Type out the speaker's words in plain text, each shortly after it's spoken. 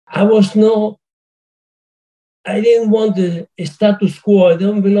I didn't want the status quo. I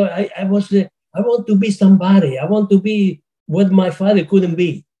don't belong. I want to be somebody. I want to be what my father couldn't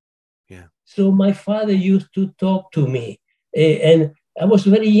be. Yeah. So my father used to talk to me, and I was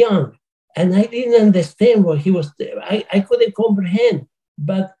very young, and I didn't understand what he was. I couldn't comprehend.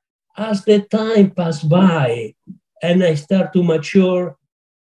 But as the time passed by, and I start to mature,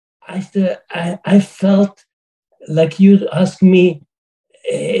 I felt like you asked me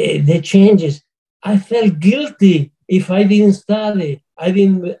the changes. I felt guilty if I didn't study. I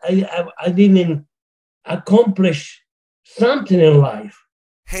didn't accomplish something in life.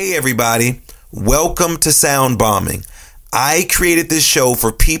 Hey everybody, welcome to Sound Bombing. I created this show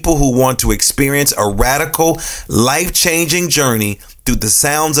for people who want to experience a radical, life-changing journey through the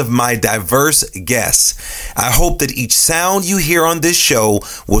sounds of my diverse guests. I hope that each sound you hear on this show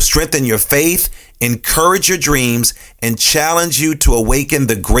will strengthen your faith, encourage your dreams, and challenge you to awaken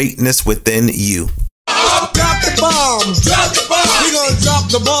the greatness within you. Drop the bomb. Drop the bomb. We're gonna drop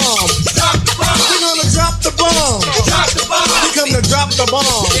the bomb. Drop the bomb. We're gonna drop the bomb. Drop the bomb. We come to drop the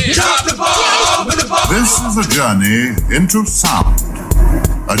bomb. Drop the bomb. This is a journey into sound.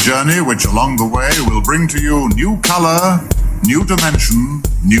 A journey which along the way will bring to you new color, new dimension,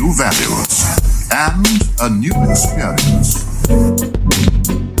 new values, and a new experience.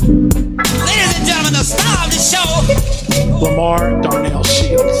 Ladies and gentlemen, the star of the show, Lamar Darnell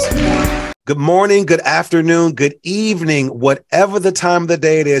Shields. Good morning, good afternoon, good evening, whatever the time of the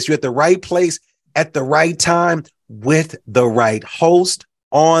day it is, you're at the right place at the right time with the right host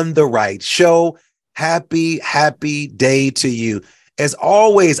on the right show. Happy day to you. As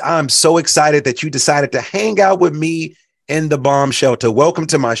always, I'm so excited that you decided to hang out with me in the Bomb Shelter. Welcome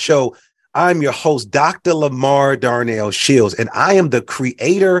to my show. I'm your host, Dr. Lamar Darnell Shields, and I am the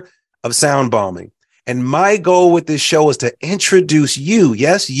creator of Sound Bombing. And my goal with this show is to introduce you,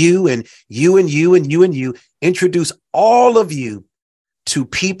 yes, you and you and you and you and you, introduce all of you to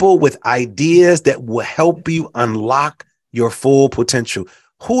people with ideas that will help you unlock your full potential.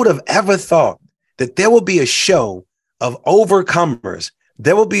 Who would have ever thought that there will be a show of overcomers?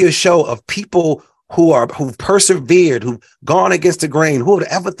 There will be a show of people who've persevered, who've gone against the grain. Who would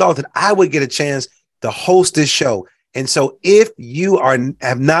have ever thought that I would get a chance to host this show? And so if you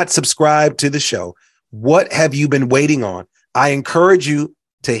have not subscribed to the show, what have you been waiting on? I encourage you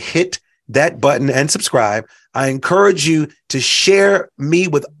to hit that button and subscribe. I encourage you to share me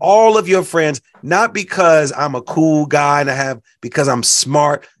with all of your friends, not because I'm a cool guy and because I'm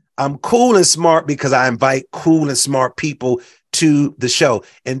smart. I'm cool and smart because I invite cool and smart people to the show.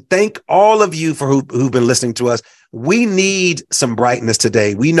 And thank all of you for who've been listening to us. We need some brightness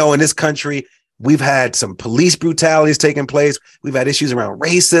today. We know in this country, we've had some police brutalities taking place. We've had issues around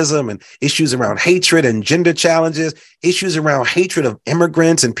racism and issues around hatred and gender challenges, issues around hatred of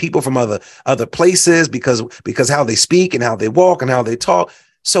immigrants and people from other places because how they speak and how they walk and how they talk.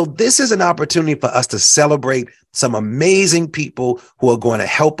 So this is an opportunity for us to celebrate some amazing people who are going to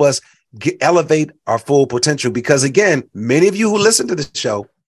help us elevate our full potential. Because again, many of you who listen to the show,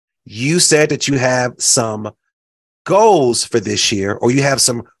 you said that you have some goals for this year, or you have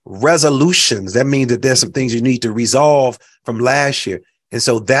some resolutions. That means that there's some things you need to resolve from last year. And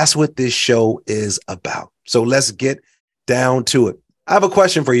so that's what this show is about. So let's get down to it. I have a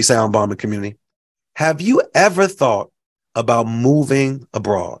question for you, Sound Bombing community. Have you ever thought about moving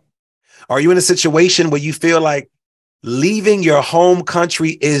abroad? Are you in a situation where you feel like leaving your home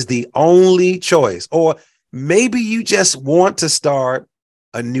country is the only choice? Or maybe you just want to start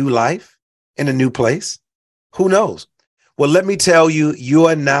a new life in a new place? Who knows? Well, let me tell you, you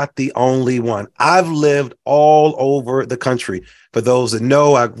are not the only one. I've lived all over the country. For those that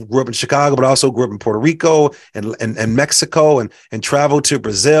know, I grew up in Chicago, but also grew up in Puerto Rico and Mexico and traveled to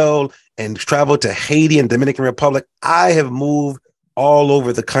Brazil and traveled to Haiti and Dominican Republic. I have moved all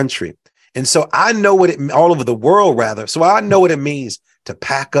over the country. And so I know all over the world, rather. So I know what it means to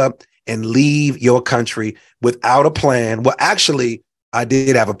pack up and leave your country without a plan. Well, actually, I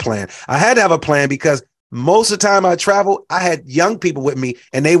did have a plan. I had to have a plan because most of the time I traveled, I had young people with me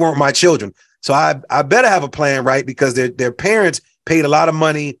and they weren't my children. So I better have a plan, right? Because their parents paid a lot of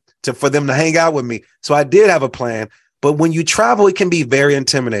money for them to hang out with me. So I did have a plan. But when you travel, it can be very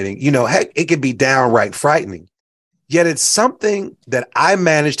intimidating. You know, heck, it can be downright frightening. Yet it's something that I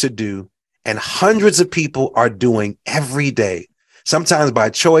managed to do and hundreds of people are doing every day, sometimes by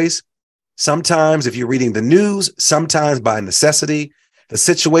choice, sometimes if you're reading the news, sometimes by necessity. The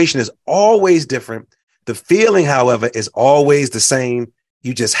situation is always different. The feeling, however, is always the same.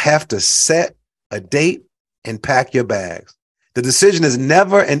 You just have to set a date and pack your bags. The decision is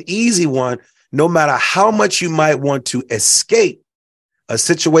never an easy one, no matter how much you might want to escape a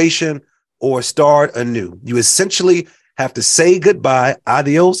situation, or start anew. You essentially have to say goodbye,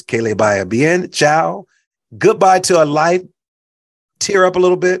 adios, que le vaya bien, ciao, goodbye to a life, tear up a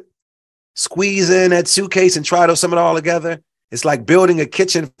little bit, squeeze in that suitcase and try to sum it all together. It's like building a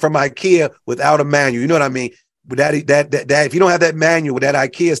kitchen from IKEA without a manual. You know what I mean? With that, if you don't have that manual with that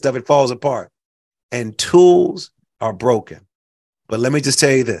IKEA stuff, it falls apart. And tools are broken. But let me just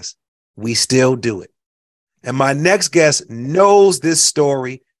tell you this, we still do it. And my next guest knows this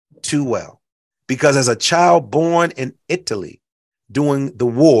story too well, because as a child born in Italy during the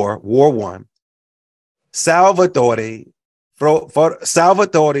War I, Salvatore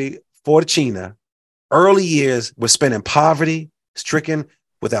Forcina, early years were spent in poverty, stricken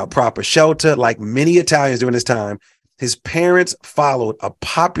without proper shelter. Like many Italians during this time, his parents followed a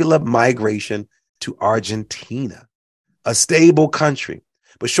popular migration to Argentina, a stable country.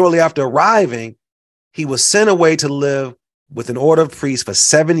 But shortly after arriving, he was sent away to live with an order of priests for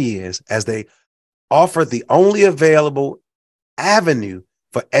 7 years, as they offered the only available avenue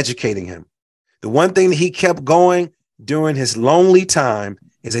for educating him. The one thing that he kept going during his lonely time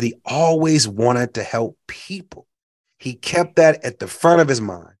is that he always wanted to help people. He kept that at the front of his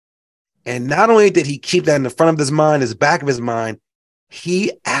mind. And not only did he keep that in the front of his mind, his back of his mind,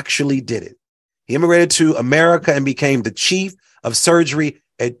 he actually did it. He immigrated to America and became the chief of surgery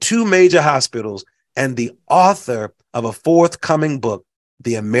at 2 major hospitals and the author of a forthcoming book,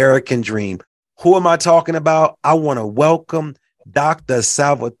 The American Dream. Who am I talking about? I want to welcome Dr.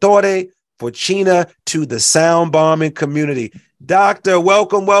 Salvatore Forcina to the sound bombing community. Doctor,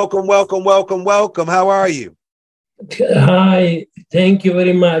 welcome. How are you? Hi, thank you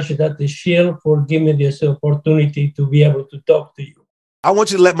very much, Dr. Shield, for giving me this opportunity to be able to talk to you. I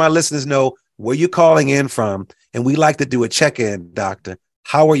want you to let my listeners know where you're calling in from, and we like to do a check-in, Doctor.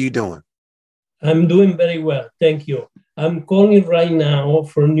 How are you doing? I'm doing very well, thank you. I'm calling right now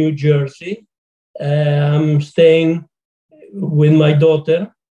from New Jersey. I'm staying with my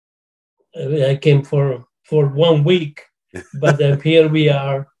daughter. I came for 1 week, but here we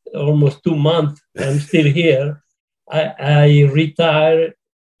are, almost 2 months. I'm still here. I retired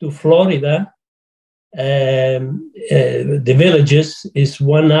to Florida. The Villages is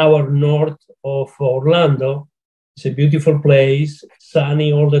 1 hour north of Orlando. It's a beautiful place,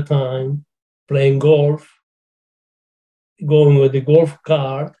 sunny all the time, playing golf, going with the golf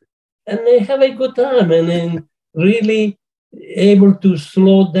cart, and they have a good time, and then really able to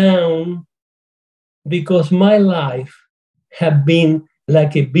slow down, because my life have been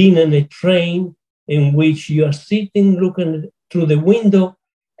like being in a train in which you are sitting looking through the window,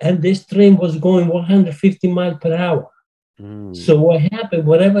 and this train was going 150 miles per hour. So what happened,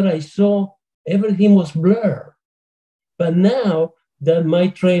 whatever I saw, everything was blurred. But now that my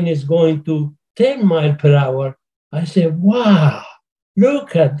train is going to 10 miles per hour, I say, wow,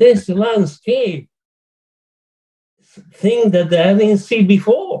 look at this landscape. Thing that I didn't see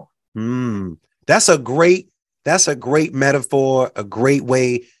before. That's a great metaphor, a great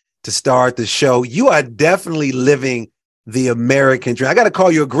way to start the show. You are definitely living the American dream. I got to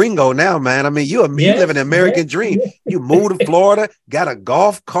call you a gringo now, man. I mean, you live an American dream. You moved to Florida, got a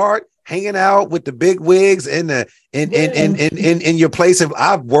golf cart, hanging out with the big wigs in your place.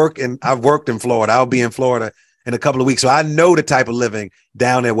 I've worked in Florida. I'll be in Florida in a couple of weeks, so I know the type of living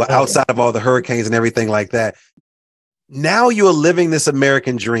down there, outside of all the hurricanes and everything like that. Now you're living this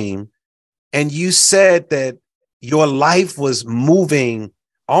American dream, and you said that your life was moving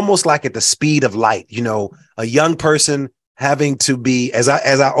almost like at the speed of light. You know, a young person having to be, as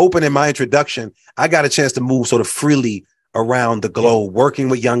I opened in my introduction, I got a chance to move sort of freely around the globe, working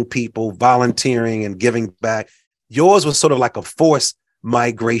with young people, volunteering and giving back. Yours was sort of like a forced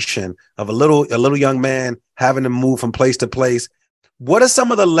migration of a little young man having to move from place to place. What are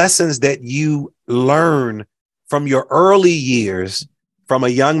some of the lessons that you learn from your early years, from a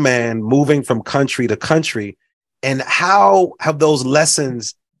young man moving from country to country, and how have those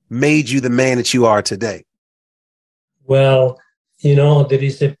lessons made you the man that you are today? Well, there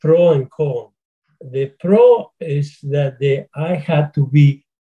is a pro and con. The pro is that I had to be,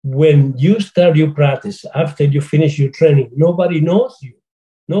 when you start your practice, after you finish your training, nobody knows you.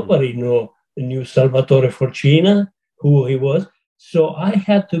 Nobody knew Salvatore Forcina, who he was. So I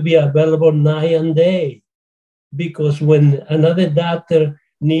had to be available night and day, because when another doctor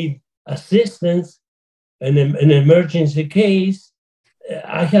need assistance in an emergency case,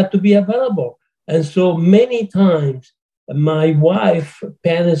 I had to be available. And so many times, my wife,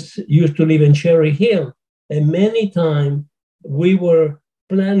 parents used to live in Cherry Hill, and many times we were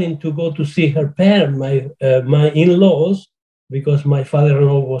planning to go to see her parents, my in-laws, because my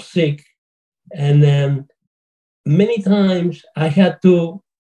father-in-law was sick. And many times I had to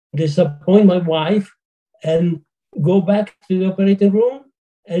disappoint my wife and go back to the operating room,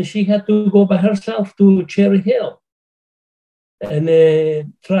 and she had to go by herself to Cherry Hill and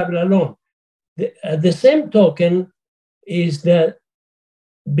travel alone. At the same token is that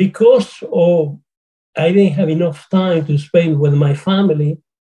because I didn't have enough time to spend with my family,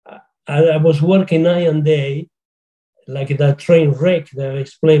 I was working night and day, like that train wreck that I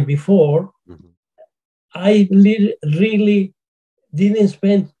explained before. Mm-hmm. I really didn't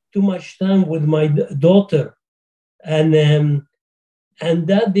spend too much time with my daughter. And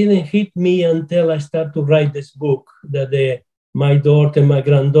that didn't hit me until I started to write this book, that my daughter, my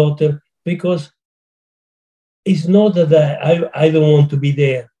granddaughter, because it's not that I don't want to be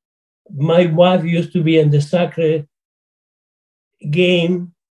there. My wife used to be in the soccer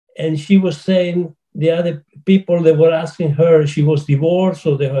game, and she was saying the other people that were asking her, she was divorced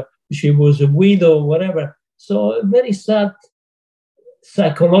or she was a widow or whatever. So a very sad,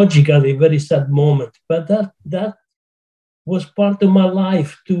 psychologically, very sad moment. But that was part of my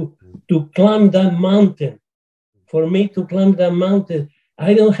life to climb that mountain. For me to climb that mountain,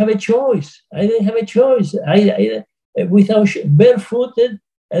 I don't have a choice. I didn't have a choice. I without barefooted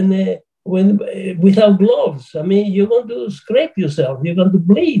and without gloves. I mean, you're going to scrape yourself. You're going to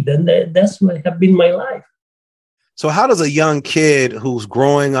bleed, and that's what have been my life. So, how does a young kid who's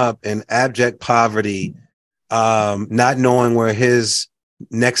growing up in abject poverty, not knowing where his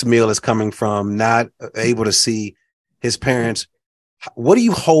next meal is coming from, not able to see his parents, what do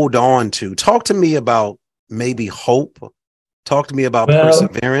you hold on to? Talk to me about maybe hope. Talk to me about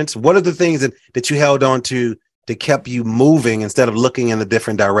perseverance. What are the things that you held on to that kept you moving instead of looking in a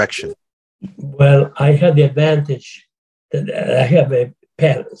different direction? Well, I had the advantage that I have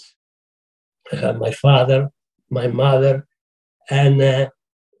parents. I have my father, my mother, and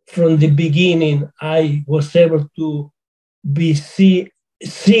from the beginning, I was able to see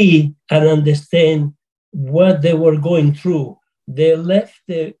and understand what they were going through. They left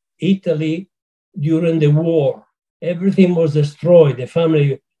Italy during the war. Everything was destroyed. The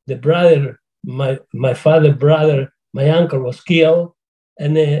family, the brother, my father's brother, my uncle was killed,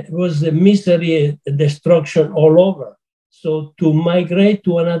 and it was a misery, destruction all over. So to migrate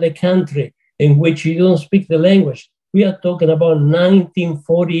to another country in which you don't speak the language, we are talking about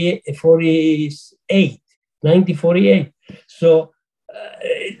 1948. So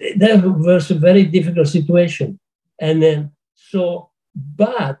that was a very difficult situation. And then,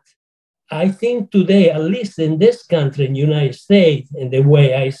 but I think today, at least in this country, in the United States, and the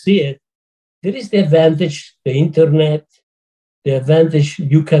way I see it, there is the advantage, the internet, the advantage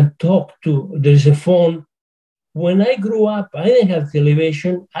you can talk to. There's a phone. When I grew up, I didn't have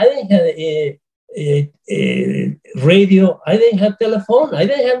television. I didn't have a radio. I didn't have telephone. I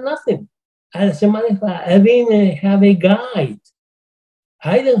didn't have nothing. As a matter of fact, I didn't have a guide.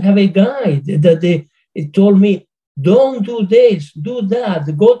 I didn't have a guide that it told me, don't do this, do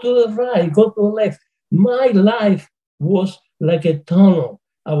that, go to the right, go to the left. My life was like a tunnel.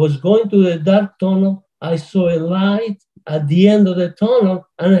 I was going to the dark tunnel. I saw a light at the end of the tunnel,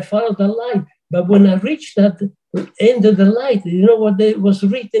 and I followed the light. But when I reached that end of the light, you know what was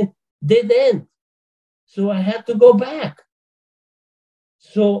written? Dead end. So I had to go back.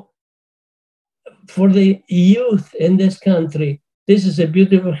 So for the youth in this country, this is a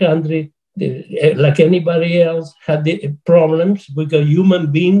beautiful country. Like anybody else had the problems. Because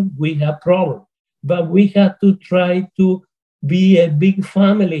human being, we have problems. But we have to try to be a big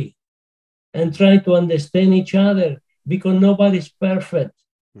family and try to understand each other, because nobody's perfect.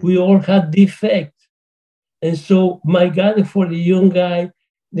 We all have defects. And so my guide for the young guy,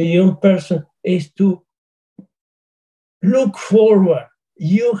 the young person, is to look forward.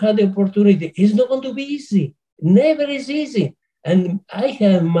 You had the opportunity. It's not going to be easy. Never is easy. And I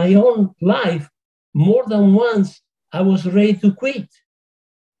have my own life. More than once, I was ready to quit.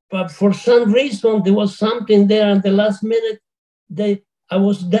 But for some reason, there was something there at the last minute that I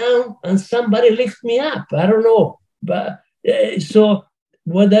was down and somebody lifted me up. I don't know. But so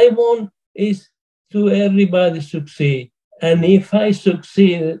what I want is to everybody succeed. And if I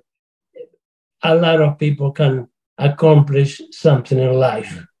succeed, a lot of people can accomplish something in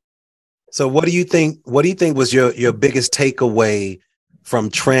life. So what do you think was your biggest takeaway from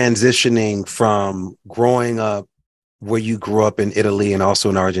transitioning from growing up where you grew up in Italy and also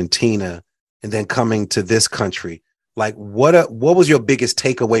in Argentina, and then coming to this country? Like what was your biggest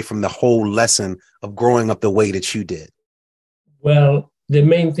takeaway from the whole lesson of growing up the way that you did? Well, the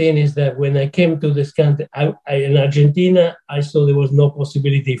main thing is that when I came to this country, in Argentina, I saw there was no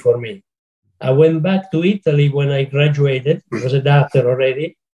possibility for me. I went back to Italy when I graduated. I was a doctor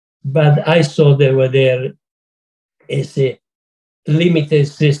already. But I saw they were there is a limited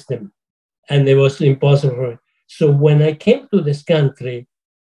system, and it was impossible for me. So when I came to this country,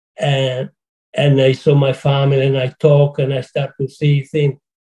 and I saw my family, and I talk, and I start to see things,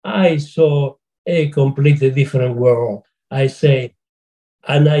 I saw a completely different world. I say,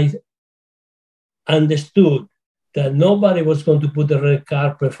 and I understood that nobody was going to put the red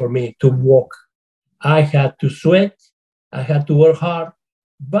carpet for me to walk. I had to sweat, I had to work hard,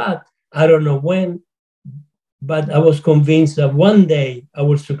 but I don't know when, but I was convinced that one day I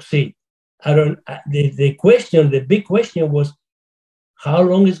will succeed. The big question was, how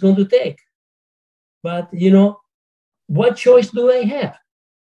long it's going to take? But, what choice do I have?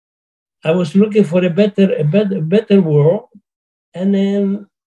 I was looking for a better world, and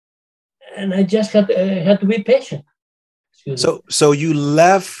I just had to be patient. So you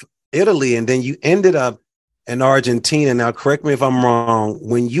left Italy, and then you ended up in Argentina. Now, correct me if I'm wrong.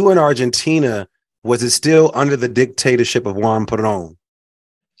 When you were in Argentina, was it still under the dictatorship of Juan Perón?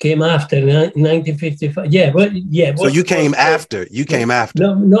 Came after 1955. Yeah, but yeah. So you came after. You came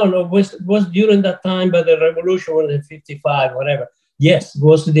after. No. Was during that time, but the revolution was in 55, whatever. Yes,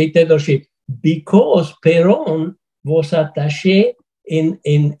 was the dictatorship because Perón was attaché in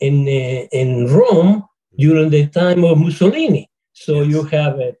Rome during the time of Mussolini. So you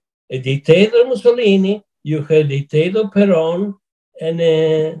have a dictator Mussolini, you have dictator Perón, and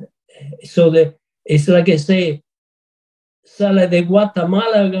it's like I say, sale de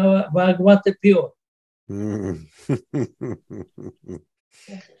Guatemala va a Guatepeor.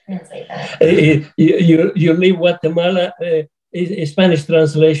 You leave Guatemala, Spanish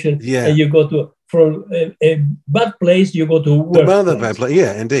translation, and you go to from a bad place, you go to another bad place.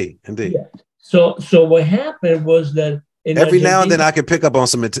 Yeah, indeed. Yeah. So what happened was that every now and then I can pick up on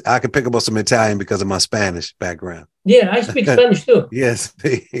some Italian because of my Spanish background. Yeah, I speak Spanish too. Yes.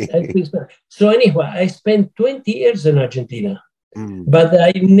 I speak Spanish. So anyway, I spent 20 years in Argentina, but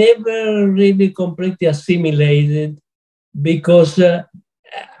I never really completely assimilated because I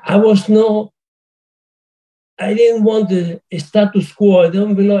didn't want the status quo.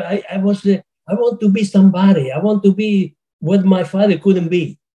 I want to be somebody. I want to be what my father couldn't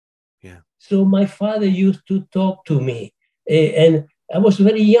be. Yeah. So my father used to talk to me, and I was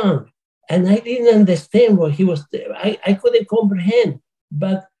very young, and I didn't understand what he was. I couldn't comprehend.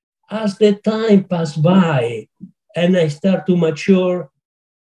 But as the time passed by, and I started to mature,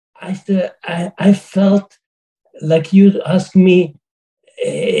 I felt like you asked me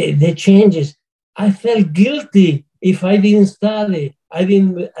the changes. I felt guilty if I didn't study. I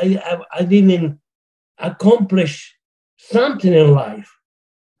didn't accomplish something in life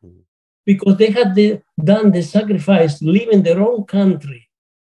because they had done the sacrifice, leaving their own country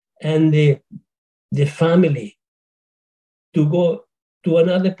and the family to go to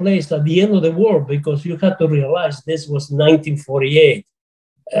another place at the end of the world, because you had to realize this was 1948.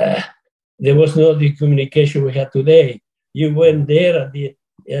 There was no the communication we have today. You went there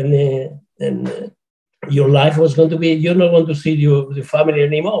and your life was going to be, you're not going to see the family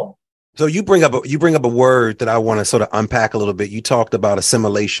anymore. So you bring up a word that I want to sort of unpack a little bit. You talked about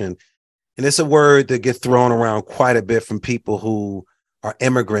assimilation, and it's a word that gets thrown around quite a bit from people who are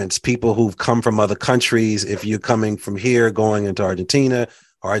immigrants, people who've come from other countries. If you're coming from here, going into Argentina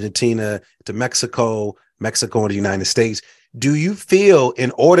to Mexico into the United States, do you feel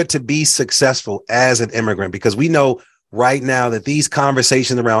in order to be successful as an immigrant, because we know right now that these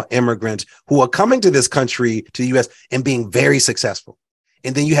conversations around immigrants who are coming to this country, to the U.S., and being very successful,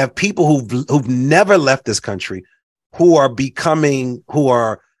 and then you have people who've never left this country, who have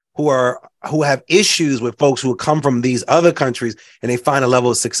issues with folks who come from these other countries, and they find a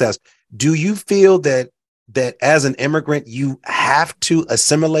level of success. Do you feel that as an immigrant you have to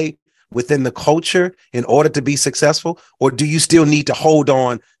assimilate within the culture in order to be successful, or do you still need to hold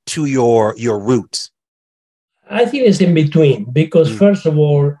on to your roots? I think it's in between, because first of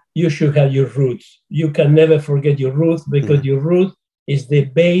all, you should have your roots. You can never forget your roots, because your root is the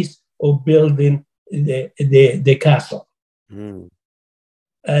base of building the castle.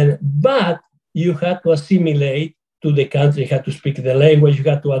 But you have to assimilate to the country, you have to speak the language, you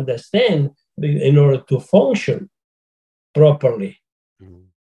have to understand in order to function properly.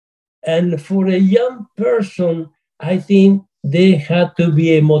 And for a young person, I think there had to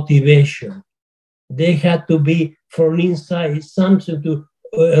be a motivation. They had to be from inside something to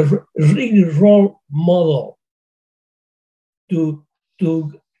really role model to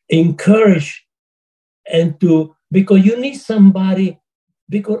encourage and because you need somebody,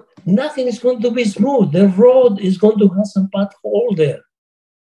 because nothing is going to be smooth. The road is going to have some pothole there.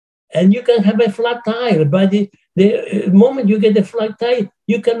 And you can have a flat tire, but the moment you get a flat tire,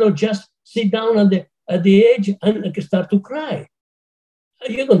 you cannot just sit down at the age and start to cry.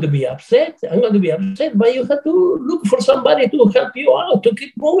 You're going to be upset. I'm going to be upset, but you have to look for somebody to help you out to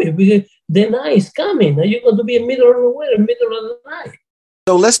keep moving because the night is coming, and you're going to be in middle of nowhere, middle of the night.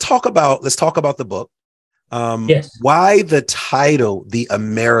 So let's talk about the book. Yes. Why the title, The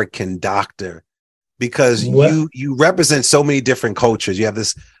American Doctor? Because you represent so many different cultures. You have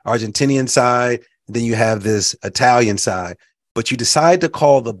this Argentinian side, then you have this Italian side, but you decide to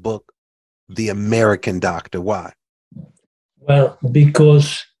call the book The American Doctor. Why? Well,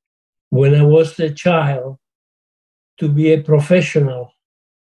 because when I was a child, to be a professional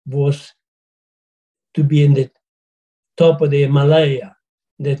was to be in the top of the Himalaya,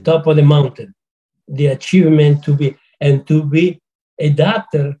 the top of the mountain. The achievement to be a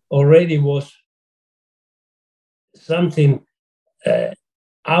doctor already was something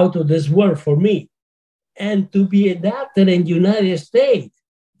out of this world for me. And to be a doctor in the United States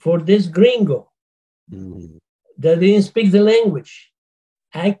for this gringo that didn't speak the language.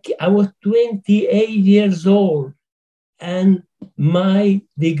 I was 28 years old and my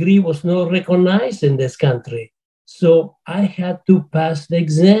degree was not recognized in this country. So I had to pass the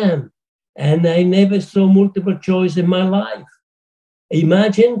exam. And I never saw multiple choice in my life.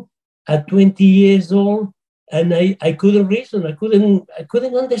 Imagine at 20 years old, and I couldn't reason. I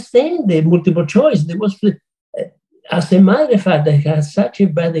couldn't understand the multiple choice. There was, as a matter of fact, I had such a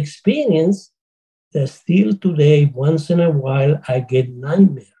bad experience that still today, once in a while, I get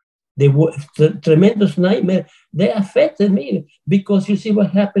nightmare. They were tremendous nightmare. They affected me because you see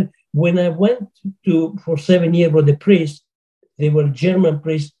what happened when I went for 7 years with the priest. They were German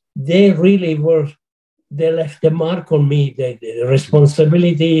priests. They really they left a mark on me, the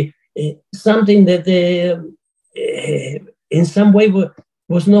responsibility, something that in some way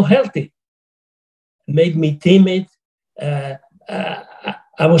was not healthy. Made me timid. I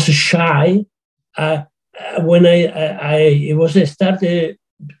was shy. When I started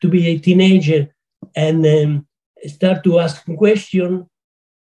to be a teenager and start to ask questions,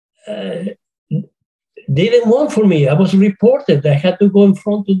 they didn't want for me. I was reported. I had to go in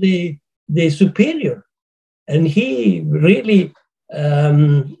front of the superior. And he really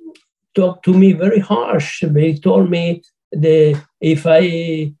talked to me very harsh. He told me that if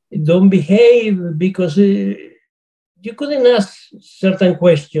I don't behave, because you couldn't ask certain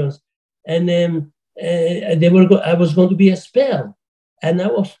questions. And I was going to be expelled. And I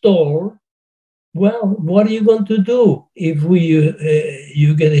was told, well, what are you going to do if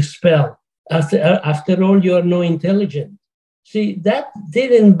you get expelled? After all, you are not intelligent. See, that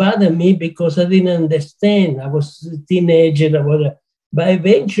didn't bother me because I didn't understand. I was a teenager. But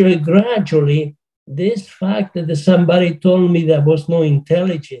eventually, gradually, this fact that somebody told me that I was not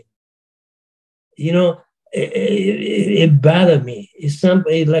intelligent, it bothered me. It's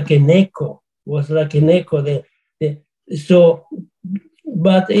something like an echo. It was like an echo.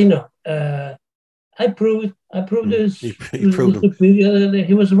 I proved the superior that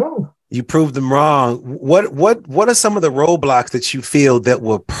he was wrong. You proved them wrong. What are some of the roadblocks that you feel that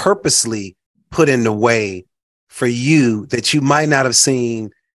were purposely put in the way for you that you might not have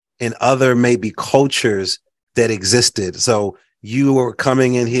seen in other maybe cultures that existed? So you were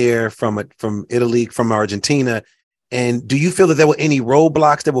coming in here from Italy, from Argentina, and do you feel that there were any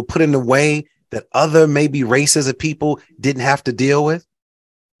roadblocks that were put in the way that other maybe races of people didn't have to deal with?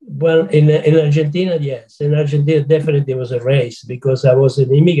 Well, in Argentina, yes. In Argentina, definitely there was a race because I was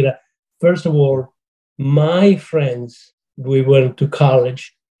an immigrant. First of all, my friends, we went to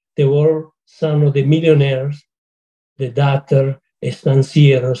college. They were some of the millionaires, the doctor,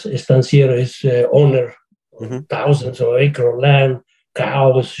 estancieros. Estanciero is owner of thousands of acres of land,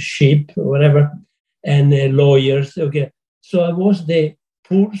 cows, sheep, whatever, and lawyers. Okay, so I was the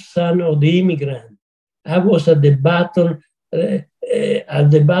poor son of the immigrant. I was at the bottom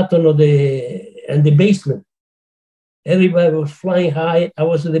of the basement. Everybody was flying high. I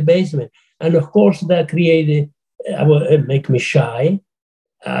was in the basement. And of course, that make me shy.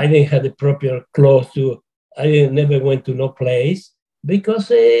 I didn't have the proper clothes I never went to no place because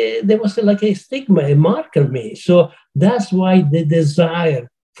there was like a stigma, a mark on me. So that's why the desire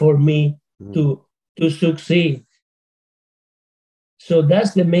for me to succeed. So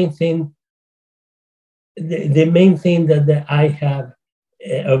that's the main thing. The main thing that I have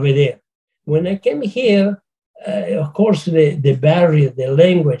over there. When I came here, of course, the barrier, the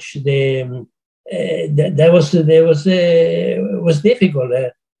language, was difficult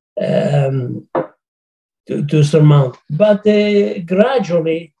to surmount. But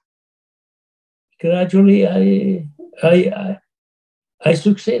gradually, I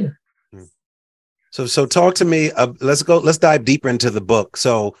succeeded. So talk to me. Let's dive deeper into the book.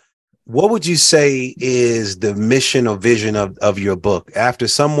 So What would you say is the mission or vision of your book? After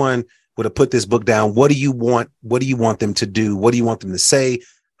someone would have put this book down, what do you want? What do you want them to do? What do you want them to say?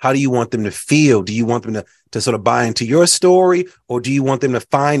 How do you want them to feel? Do you want them to sort of buy into your story, or do you want them to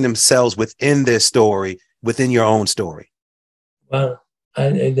find themselves within their story, within your own story? Well,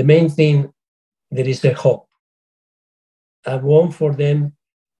 the main thing, there is a hope. I want for them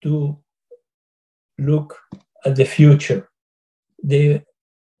to look at the future. They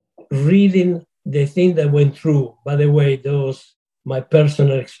reading the thing that went through, by the way, those my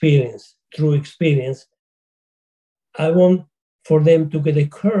personal experience, true experience. I want for them to get the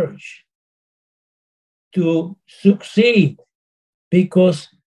courage to succeed, because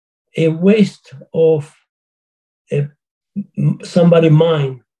a waste of somebody's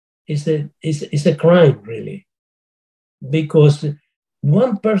mind is a crime, really. Because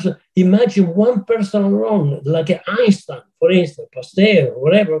one person, imagine one person alone, like Einstein, for instance, Pasteur, or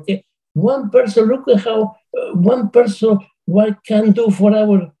whatever, okay? One person, look at how one person, what can do for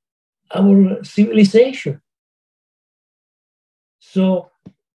our civilization. So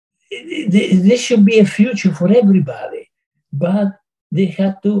there should be a future for everybody, but they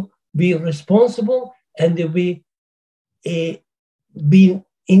have to be responsible, and there be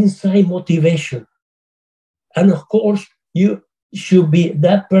inside motivation. And of course, you should be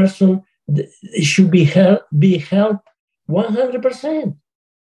that person. Should be helped 100%,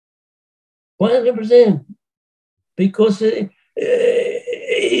 100%, because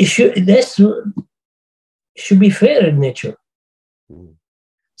should be fair in nature.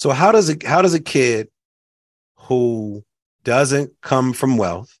 So how does a kid who doesn't come from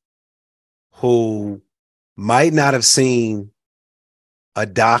wealth, who might not have seen a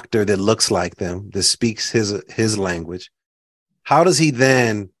doctor that looks like them, that speaks his language, how does he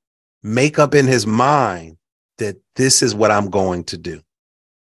then make up in his mind that this is what I'm going to do?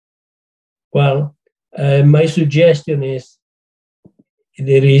 Well, my suggestion is,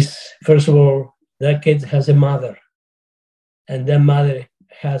 there is, first of all, that kid has a mother, and that mother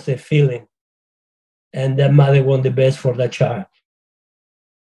has a feeling, and that mother wants the best for that child.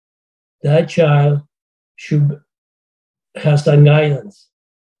 That child should have some guidance,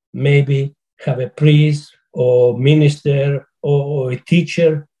 maybe have a priest or minister or a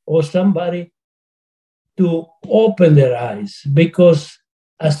teacher or somebody to open their eyes, because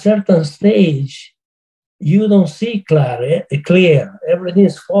at a certain stage, you don't see clear, everything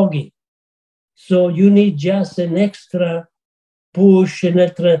is foggy. So you need just an extra push, an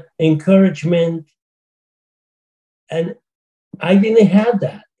extra encouragement. And I didn't have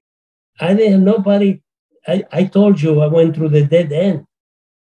that. I didn't have nobody. I told you I went through the dead end.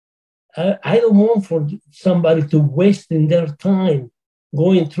 I don't want for somebody to waste in their time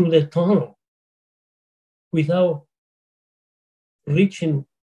going through the tunnel without reaching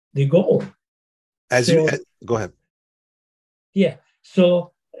the goal. Go ahead. Yeah.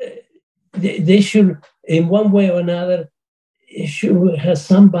 So they should, in one way or another, should have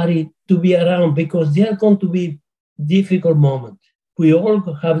somebody to be around, because there are going to be difficult moments. We all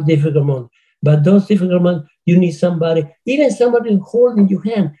have difficult moments, but those difficult moments, you need somebody, even somebody holding your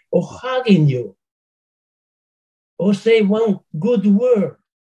hand or hugging you, or say one good word.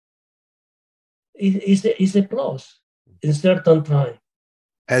 It's a plus in certain time.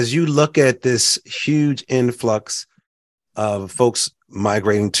 As you look at this huge influx of folks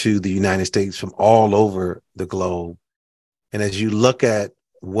migrating to the United States from all over the globe, and as you look at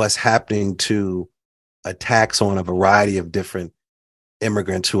what's happening to attacks on a variety of different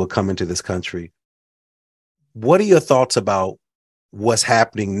immigrants who are coming to this country, what are your thoughts about what's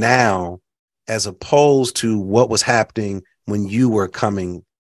happening now as opposed to what was happening when you were coming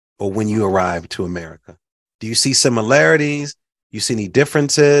or when you arrived to America? Do you see similarities? You see any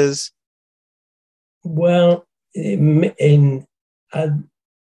differences? Well, at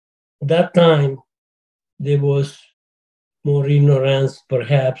that time, there was more ignorance,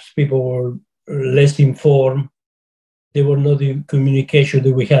 perhaps. People were less informed. There were not the communication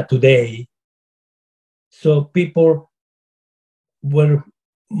that we have today. So people were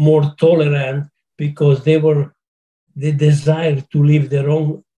more tolerant, because they desired to leave their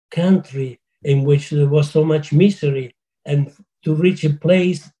own country in which there was so much misery, and to reach a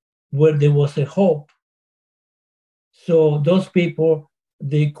place where there was a hope. So those people,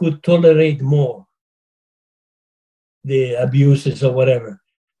 they could tolerate more the abuses or whatever.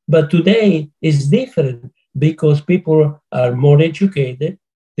 But today is different, because people are more educated,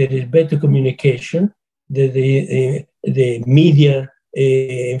 there is better communication, the media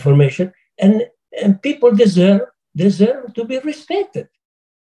information, and people deserve to be respected.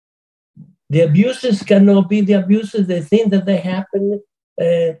 The abuses cannot be the abuses, the things that they happen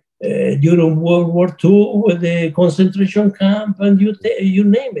during World War II with the concentration camp, and you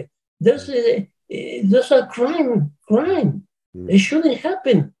name it. There's a crime. It shouldn't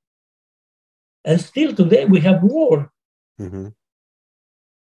happen. And still today we have war. Mm-hmm.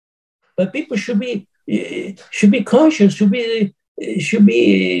 But people should be conscious. Should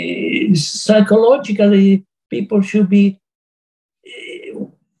be psychologically. People should be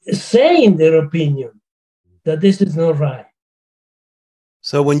saying their opinion that this is not right.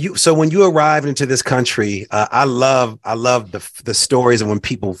 So when you arrived into this country, I love the stories of when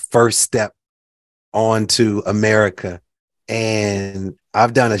people first step onto America. And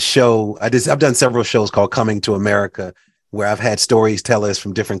I've done I've done several shows called Coming to America, where I've had storytellers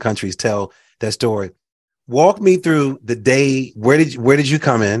from different countries tell that story. Walk me through the day. Where did you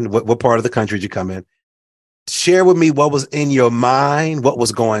come in? What part of the country did you come in? Share with me what was in your mind, what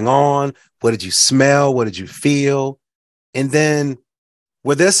was going on, what did you smell, what did you feel? And then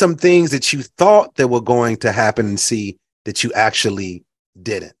were there some things that you thought that were going to happen and see that you actually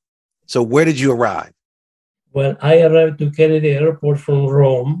didn't? So where did you arrive? Well, I arrived to Kennedy Airport from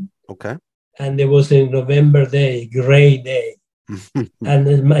Rome. Okay. And it was a November day, gray day. And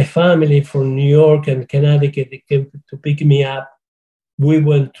then my family from New York and Connecticut, they came to pick me up. We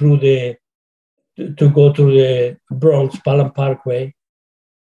went through to go to the Bronx, Palm Parkway.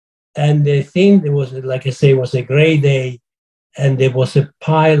 And the thing, it was, like I say, was a gray day. And there was a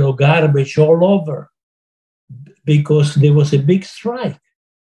pile of garbage all over because there was a big strike.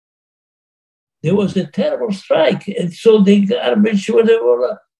 There was a terrible strike. And so the garbage,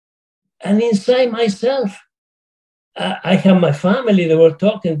 whatever. And inside myself, I have my family. They were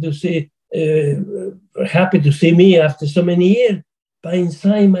talking to see, happy to see me after so many years. But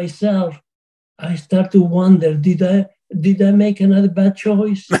inside myself, I start to wonder: did I make another bad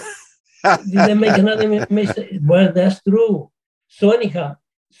choice? Did I make another mistake? Well, that's true. So anyhow,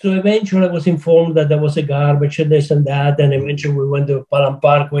 so eventually I was informed that there was a garbage and this and that, and eventually we went to Palm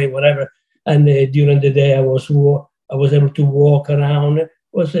Parkway, whatever. And during the day, I was able to walk around. It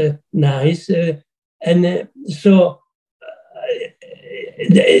was nice, and so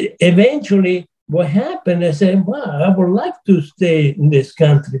eventually, what happened? I said, "Wow, I would like to stay in this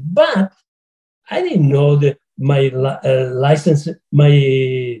country," but I didn't know that my license,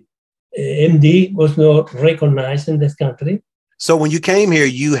 my MD, was not recognized in this country. So when you came here,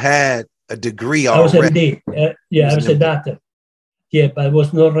 you had a degree already. I was MD. I was a doctor. Yeah, but it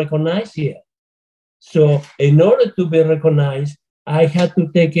was not recognized here. So in order to be recognized, I had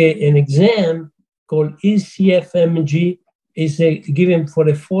to take an exam called ECFMG. It's given for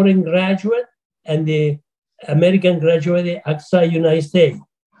a foreign graduate and the American graduate outside United States.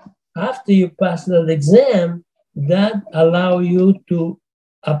 After you pass that exam, that allows you to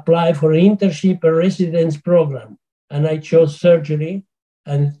apply for an internship or residence program. And I chose surgery,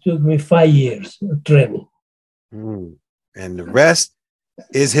 and it took me 5 years of training. And the rest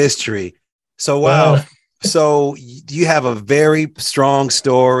is history. So, wow. So you have a very strong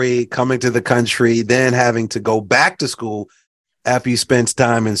story coming to the country, then having to go back to school after you spent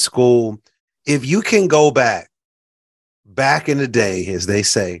time in school. If you can go back in the day, as they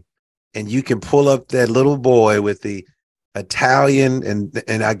say, and you can pull up that little boy with the Italian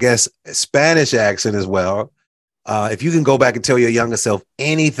and I guess Spanish accent as well, if you can go back and tell your younger self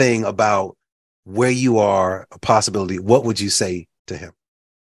anything about where you are, a possibility, what would you say to him?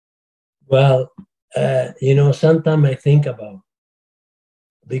 Well, sometimes I think about,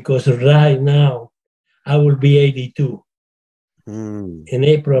 because right now I will be 82. In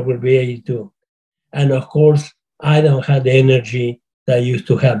April, I will be 82. And of course, I don't have the energy that I used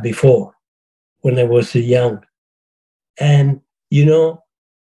to have before when I was young. And,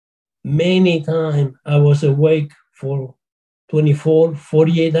 many times I was awake for 24,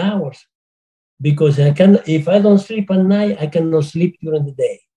 48 hours because if I don't sleep at night, I cannot sleep during the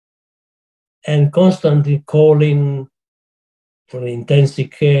day. And constantly calling for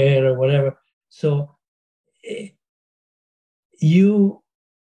intensive care or whatever. So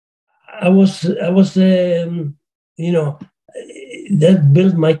I was that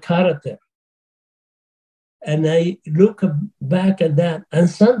built my character. And I look back at that, and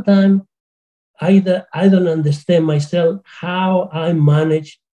sometimes I don't understand myself how I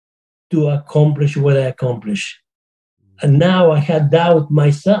managed to accomplish what I accomplished. And now I have doubt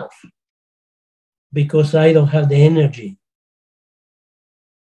myself because I don't have the energy.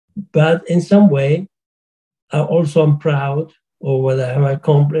 But in some way, I also am proud of what I have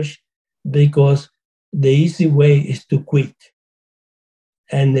accomplished, because the easy way is to quit.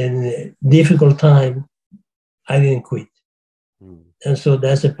 And in a difficult time, I didn't quit. And so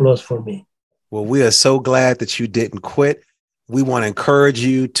that's a plus for me. Well, we are so glad that you didn't quit. we want to encourage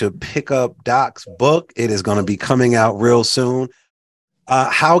you to pick up Doc's book. It is going to be coming out real soon.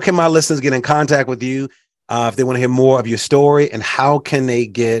 How can my listeners get in contact with you if they want to hear more of your story, and how can they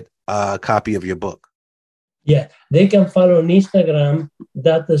get a copy of your book? Yeah, they can follow on Instagram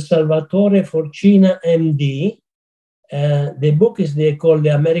that Salvatore Forcina MD. The book is called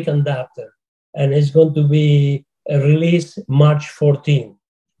The American Doctor, and it's going to be released March 14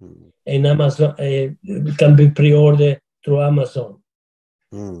 in Amazon. It can be pre-ordered through Amazon.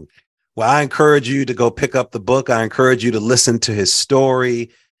 Well, I encourage you to go pick up the book. I encourage you to listen to his story.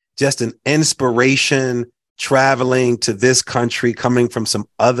 Just an inspiration, traveling to this country, coming from some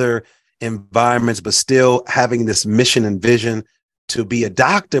other environments, but still having this mission and vision to be a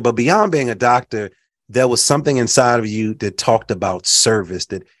doctor. But beyond being a doctor, there was something inside of you that talked about service,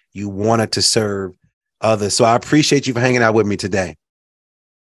 that you wanted to serve others. So I appreciate you for hanging out with me today.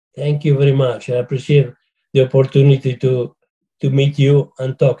 Thank you very much. I appreciate the opportunity to meet you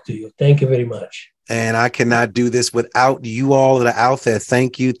and talk to you. Thank you very much. And I cannot do this without you all that are out there.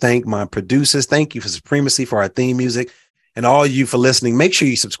 Thank you. Thank my producers. Thank you for Supremacy for our theme music, and all you for listening. Make sure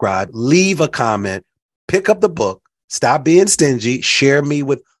you subscribe, leave a comment, pick up the book, stop being stingy, share me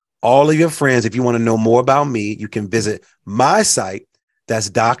with all of your friends. If you want to know more about me, you can visit my site. That's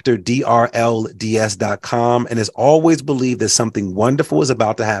drdrlds.com. And as always, believe that something wonderful is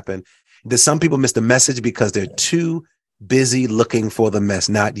about to happen. That some people miss the message because they're too busy looking for the mess.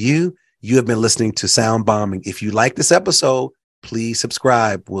 Not you. You have been listening to Sound Bombing. If you like this episode, please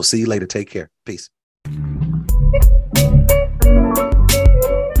subscribe. We'll see you later. Take care. Peace.